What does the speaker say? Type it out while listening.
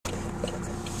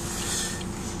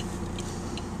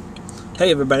Hey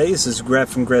everybody, this is Greth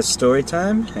from Greth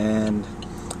Storytime, and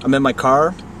I'm in my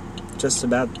car, just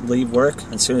about to leave work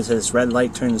as soon as this red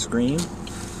light turns green.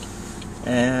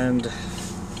 And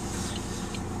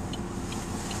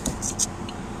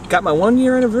got my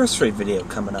 1-year anniversary video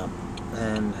coming up,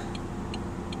 and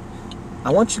I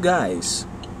want you guys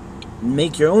to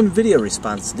make your own video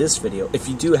response to this video if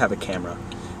you do have a camera.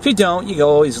 If you don't, you can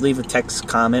always leave a text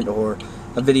comment or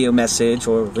a video message,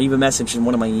 or leave a message in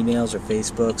one of my emails or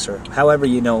Facebooks, or however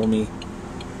you know me.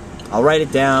 I'll write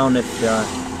it down if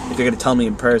you're going to tell me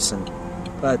in person.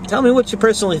 But tell me what you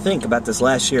personally think about this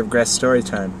last year of Greth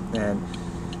Storytime. And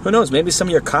who knows, maybe some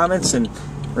of your comments and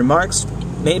remarks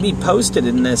may be posted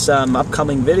in this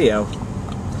upcoming video.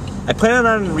 I plan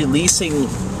on releasing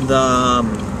the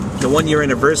 1-year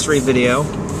anniversary video,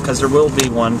 because there will be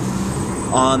one,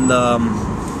 on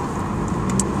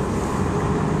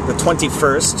the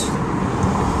 21st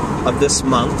of this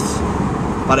month,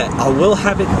 but I will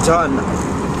have it done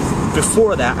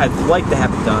before that. I'd like to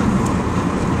have it done.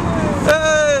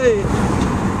 Hey!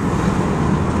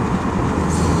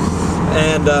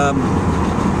 And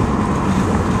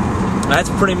that's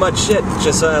pretty much it.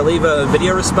 Just leave a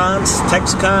video response,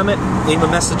 text comment, leave a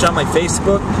message on my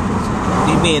Facebook,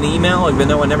 leave me an email, even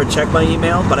though I never check my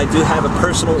email, but I do have a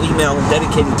personal email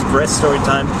dedicated to Greth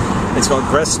Storytime. It's called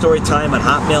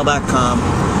grethstorytime@hotmail.com.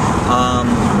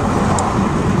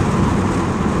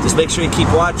 Just make sure you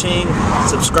keep watching,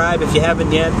 subscribe if you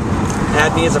haven't yet,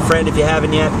 add me as a friend if you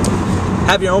haven't yet.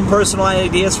 Have your own personal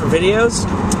ideas for videos.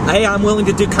 Hey, I'm willing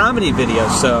to do comedy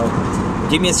videos, so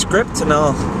give me a script and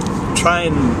I'll try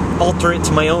and alter it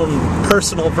to my own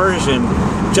personal version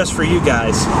just for you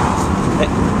guys.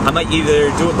 I might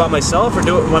either do it by myself or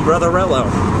do it with my brother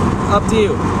Rello. Up to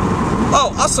you.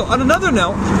 Oh, also, on another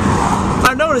note,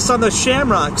 I noticed on those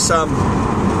shamrocks,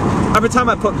 every time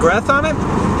I put Greth on it,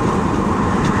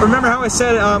 remember how I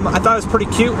said I thought it was pretty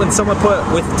cute when someone put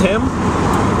with Tim?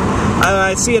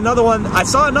 I saw another one,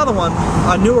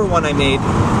 a newer one I made,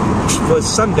 which was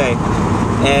Sunday,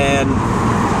 and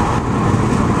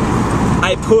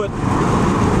I put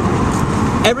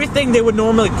everything they would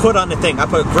normally put on the thing. I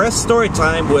put Greth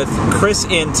Storytime with Chris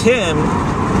and Tim,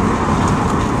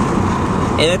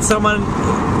 and then someone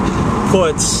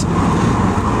puts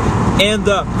and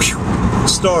the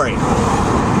story.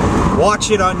 Watch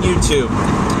it on YouTube.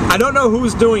 I don't know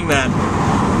who's doing that,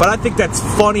 but I think that's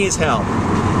funny as hell.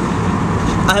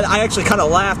 I actually kind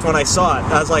of laughed when I saw it.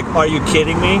 I was like, are you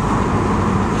kidding me?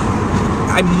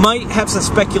 I might have some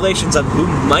speculations on who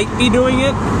might be doing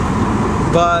it,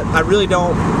 but I really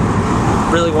don't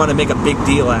want to make a big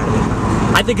deal out of it.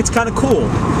 I think it's kind of cool.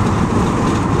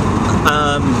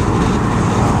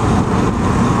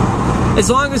 As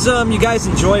long as you guys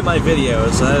enjoy my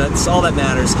videos, that's all that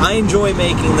matters. I enjoy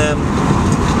making them.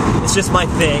 It's just my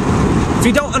thing. If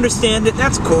you don't understand it,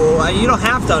 that's cool. You don't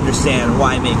have to understand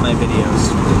why I make my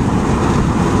videos.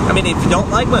 I mean, if you don't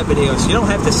like my videos, you don't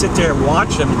have to sit there and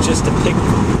watch them just to pick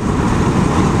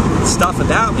stuff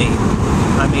about me.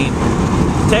 I mean,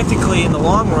 technically, in the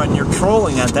long run, you're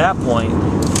trolling at that point.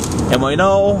 And we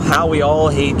know how we all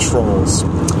hate trolls.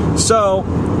 So,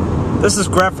 this is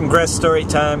Greth from Greth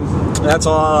Storytime. That's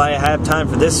all I have time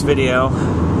for this video.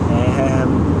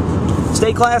 And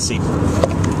stay classy.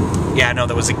 Yeah, I know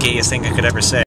that was the gayest thing I could ever say.